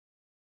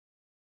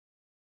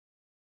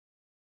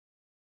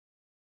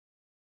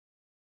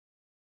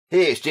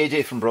Hey, it's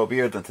JJ from Braw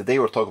Beard, and today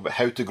we're talking about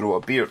how to grow a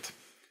beard.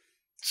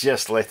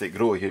 Just let it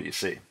grow, hear you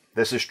say.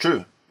 This is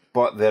true,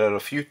 but there are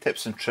a few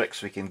tips and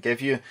tricks we can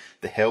give you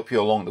to help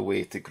you along the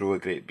way to grow a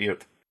great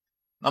beard.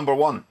 Number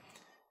 1,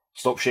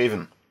 stop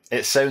shaving.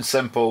 It sounds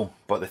simple,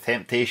 but the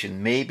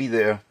temptation may be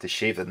there to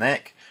shave the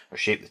neck or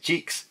shape the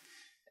cheeks.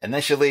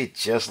 Initially,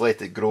 just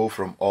let it grow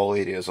from all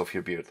areas of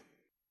your beard.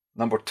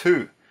 Number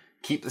 2,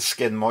 keep the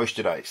skin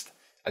moisturised.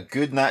 A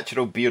good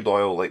natural beard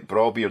oil like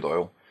Braw beard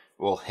oil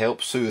will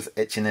help soothe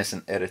itchiness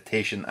and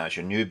irritation as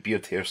your new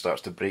beard hair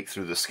starts to break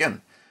through the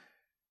skin.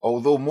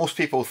 Although most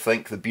people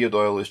think the beard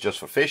oil is just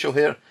for facial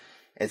hair,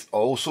 it's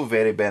also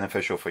very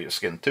beneficial for your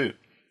skin too.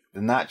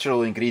 The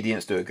natural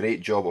ingredients do a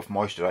great job of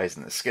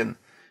moisturising the skin.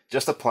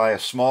 Just apply a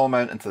small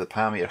amount into the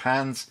palm of your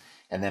hands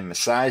and then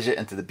massage it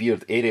into the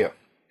beard area.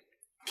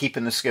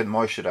 Keeping the skin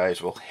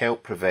moisturised will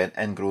help prevent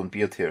ingrown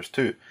beard hairs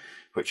too,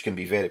 which can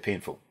be very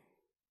painful.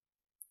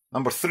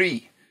 Number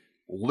 3,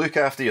 look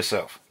after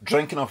yourself.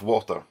 Drink enough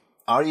water.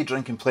 Are you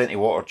drinking plenty of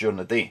water during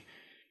the day?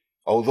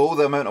 Although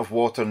the amount of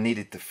water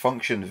needed to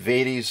function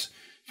varies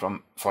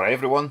for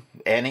everyone,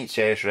 the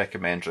NHS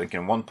recommend drinking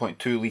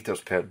 1.2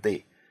 litres per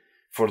day.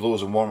 For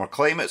those in warmer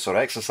climates or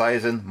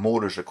exercising,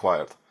 more is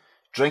required.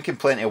 Drinking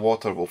plenty of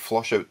water will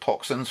flush out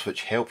toxins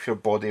which help your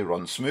body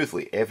run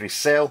smoothly. Every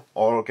cell,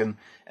 organ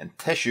and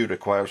tissue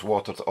requires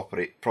water to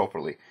operate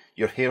properly.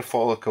 Your hair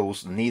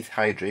follicles need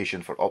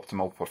hydration for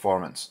optimal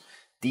performance.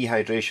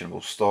 Dehydration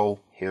will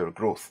stall hair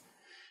growth.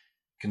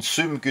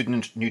 Consume good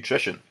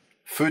nutrition.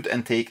 Food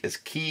intake is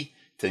key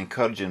to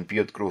encouraging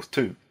beard growth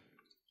too.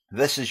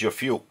 This is your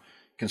fuel.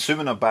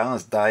 Consuming a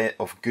balanced diet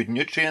of good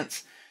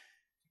nutrients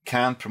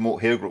can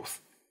promote hair growth.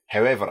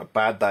 However, a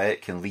bad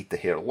diet can lead to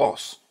hair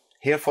loss.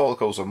 Hair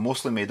follicles are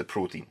mostly made of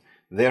protein.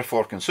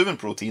 Therefore, consuming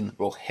protein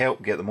will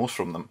help get the most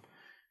from them.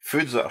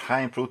 Foods that are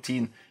high in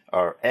protein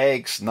are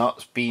eggs,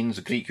 nuts, beans,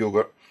 Greek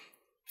yogurt.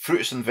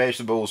 Fruits and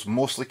vegetables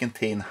mostly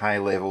contain high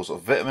levels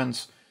of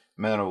vitamins,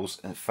 minerals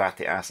and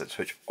fatty acids,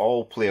 which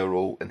all play a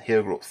role in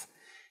hair growth.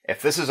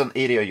 If this is an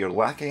area you're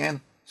lacking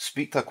in,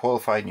 speak to a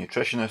qualified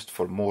nutritionist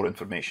for more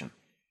information.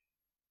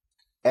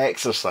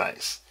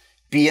 Exercise.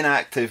 Being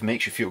active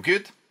makes you feel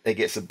good. It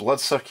gets the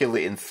blood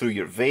circulating through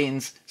your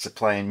veins,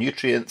 supplying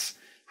nutrients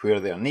where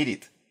they are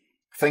needed.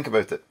 Think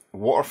about it.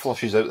 Water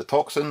flushes out the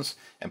toxins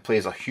and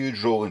plays a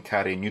huge role in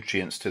carrying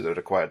nutrients to the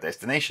required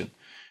destination.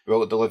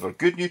 Will it deliver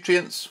good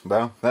nutrients?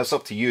 Well, that's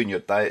up to you and your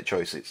diet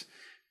choices.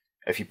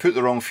 If you put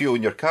the wrong fuel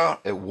in your car,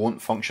 it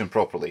won't function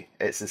properly.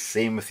 It's the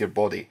same with your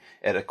body.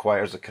 It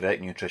requires the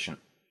correct nutrition.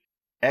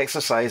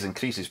 Exercise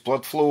increases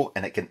blood flow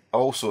and it can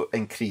also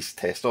increase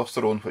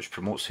testosterone, which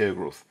promotes hair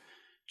growth.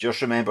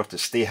 Just remember to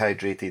stay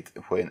hydrated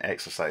when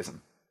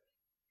exercising.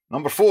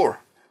 Number 4,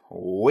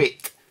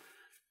 wait.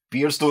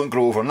 Beards don't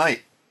grow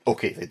overnight.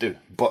 Okay, they do,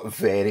 but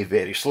very,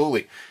 very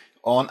slowly.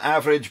 On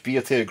average,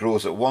 beard hair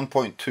grows at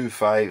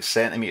 1.25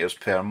 centimetres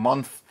per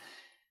month.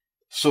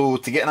 So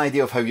to get an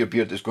idea of how your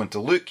beard is going to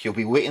look, you'll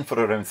be waiting for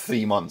around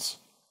 3 months.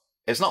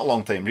 It's not a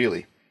long time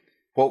really.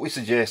 What we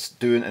suggest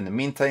doing in the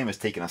meantime is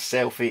taking a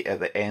selfie at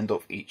the end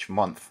of each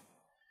month.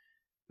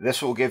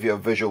 This will give you a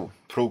visual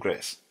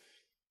progress.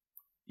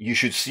 You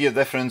should see a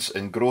difference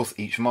in growth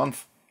each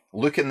month.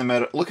 Looking in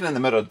the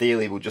mirror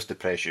daily will just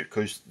depress you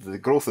because the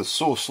growth is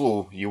so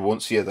slow you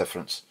won't see a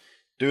difference.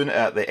 Doing it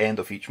at the end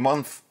of each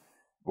month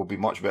will be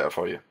much better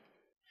for you.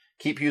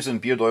 Keep using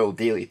beard oil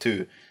daily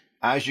too.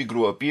 As you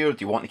grow a beard,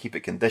 you want to keep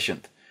it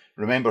conditioned.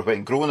 Remember,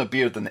 when growing a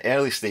beard in the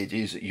early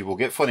stages, you will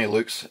get funny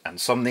looks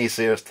and some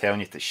naysayers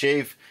telling you to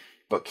shave,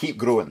 but keep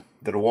growing.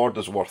 The reward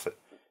is worth it.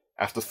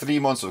 After 3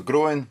 months of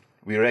growing,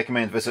 we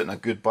recommend visiting a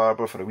good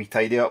barber for a wee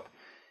tidy up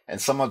and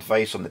some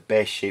advice on the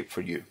best shape for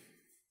you.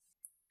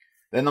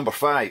 Then number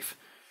 5,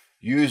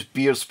 use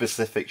beard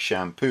specific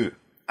shampoo.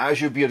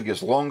 As your beard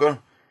gets longer,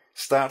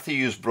 start to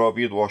use Braw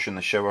beard wash in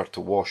the shower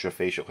to wash your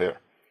facial hair.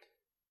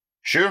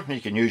 Sure, you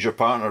can use your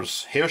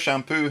partner's hair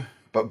shampoo,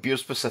 but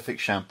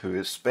beard-specific shampoo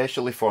is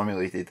specially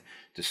formulated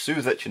to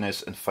soothe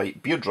itchiness and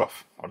fight beard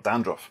rough or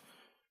dandruff.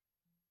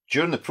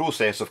 During the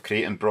process of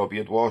creating Braw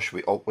beard wash,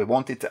 we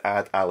wanted to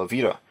add aloe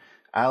vera.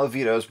 Aloe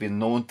vera has been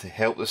known to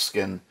help the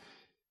skin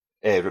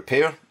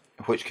repair,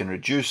 which can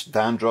reduce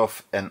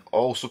dandruff and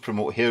also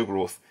promote hair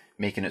growth,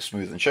 making it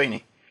smooth and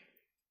shiny.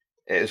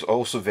 It is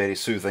also very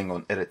soothing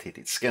on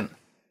irritated skin.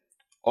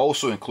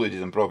 Also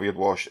included in Braw beard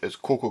wash is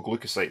cocoa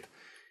glucoside.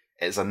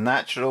 It's a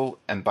natural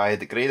and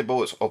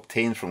biodegradable. It's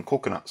obtained from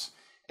coconuts.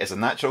 It's a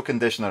natural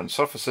conditioner and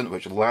surfactant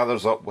which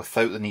lathers up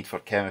without the need for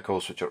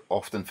chemicals which are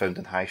often found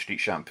in high street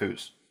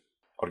shampoos.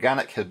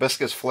 Organic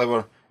hibiscus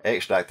flower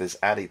extract is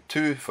added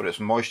too for its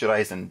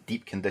moisturising and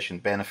deep condition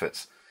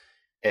benefits.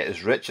 It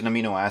is rich in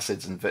amino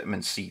acids and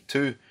vitamin C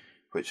too,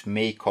 which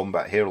may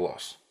combat hair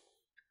loss.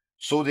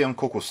 Sodium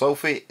cocoa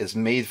sulfate is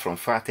made from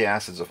fatty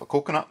acids of a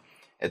coconut.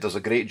 It does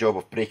a great job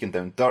of breaking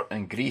down dirt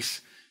and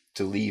grease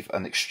to leave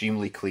an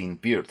extremely clean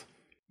beard.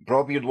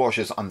 Braw beard wash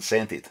is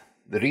unscented.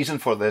 The reason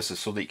for this is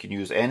so that you can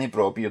use any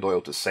Braw beard oil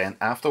to scent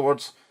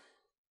afterwards.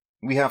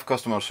 We have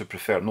customers who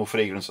prefer no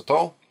fragrance at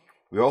all.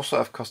 We also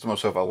have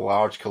customers who have a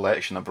large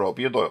collection of Braw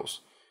beard oils.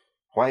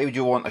 Why would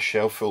you want a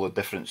shelf full of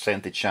different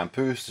scented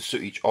shampoos to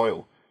suit each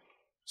oil?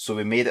 So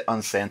we made it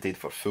unscented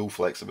for full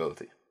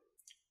flexibility.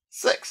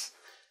 6.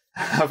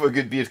 Have a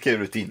good beard care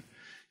routine.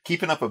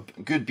 Keeping up a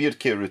good beard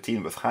care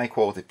routine with high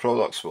quality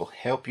products will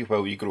help you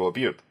while you grow a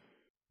beard.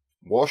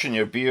 Washing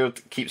your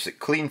beard keeps it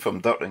clean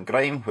from dirt and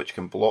grime, which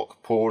can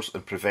block pores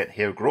and prevent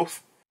hair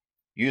growth.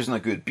 Using a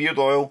good beard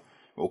oil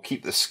will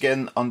keep the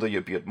skin under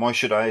your beard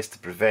moisturised to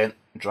prevent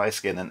dry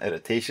skin and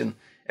irritation.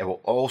 It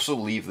will also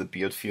leave the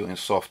beard feeling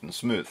soft and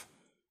smooth.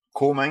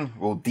 Combing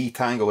will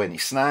detangle any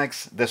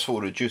snags. This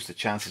will reduce the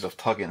chances of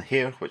tugging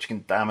hair, which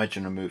can damage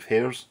and remove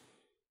hairs.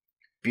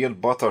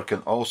 Beard butter can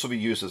also be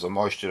used as a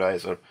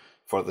moisturiser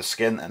for the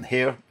skin and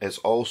hair. It's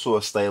also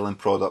a styling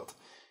product,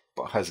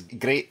 but has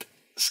great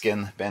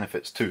skin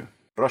benefits too.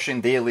 Brushing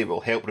daily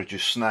will help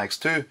reduce snags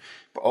too,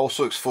 but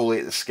also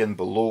exfoliate the skin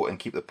below and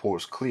keep the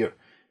pores clear.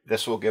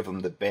 This will give them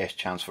the best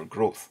chance for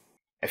growth.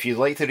 If you'd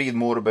like to read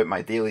more about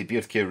my daily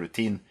beard care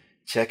routine,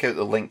 check out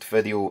the linked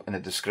video in the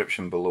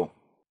description below.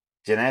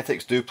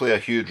 Genetics do play a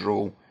huge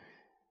role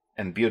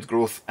in beard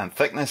growth and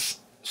thickness,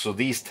 so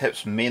these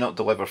tips may not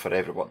deliver for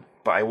everyone,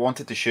 but I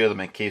wanted to share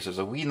them in case there's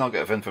a wee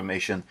nugget of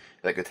information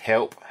that could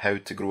help how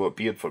to grow a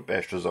beard for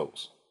best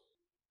results.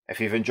 If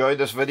you've enjoyed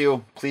this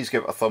video, please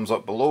give it a thumbs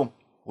up below,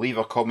 leave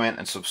a comment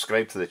and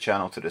subscribe to the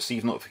channel to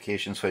receive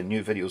notifications when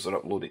new videos are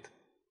uploaded.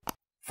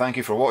 Thank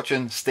you for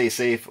watching, stay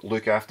safe,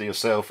 look after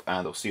yourself,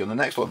 and I'll see you on the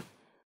next one.